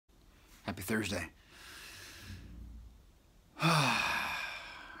Happy Thursday. I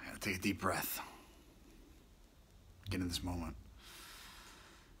gotta take a deep breath. Get in this moment.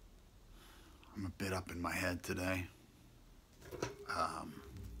 I'm a bit up in my head today.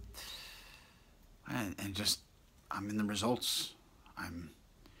 And just, I'm in the results. I'm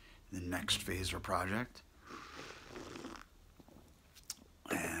in the next phase of our project.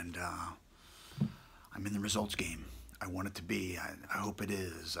 And I'm in the results game. I want it to be. I hope it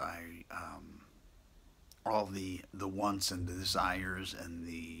is. All the wants and the desires and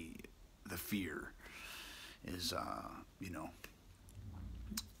the fear is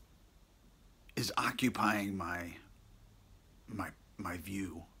is occupying my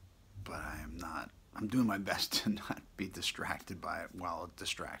view, but I am not. I'm doing my best to not be distracted by it while it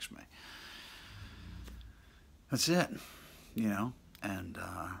distracts me. That's it, and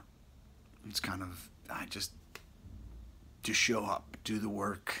it's kind of, I just show up, do the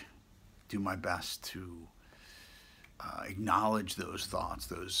work, do my best to acknowledge those thoughts,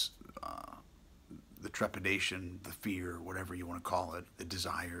 the trepidation, the fear, whatever you want to call it, the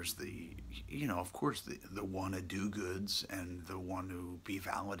desires, of course, the want to do goods and the want to be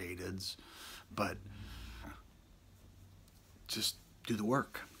validated, but just do the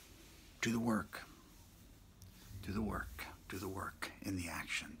work, do the work, do the work, do the work in the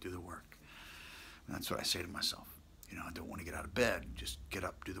action, do the work. And that's what I say to myself. I don't want to get out of bed. Just get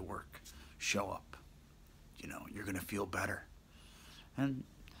up, do the work, show up. You're going to feel better. And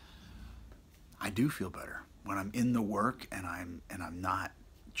I do feel better when I'm in the work and I'm not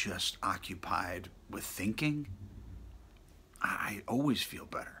just occupied with thinking. I always feel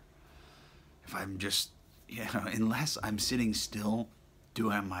better. If I'm just, unless I'm sitting still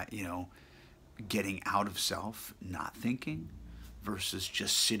doing my, getting out of self, not thinking, versus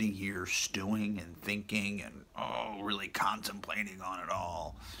just sitting here stewing and thinking and, really contemplating on it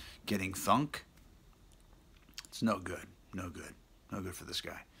all, getting thunk. It's no good, no good, no good for this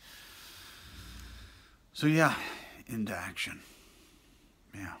guy. So yeah, into action.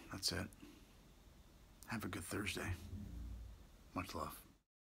 Yeah, that's it. Have a good Thursday. Much love.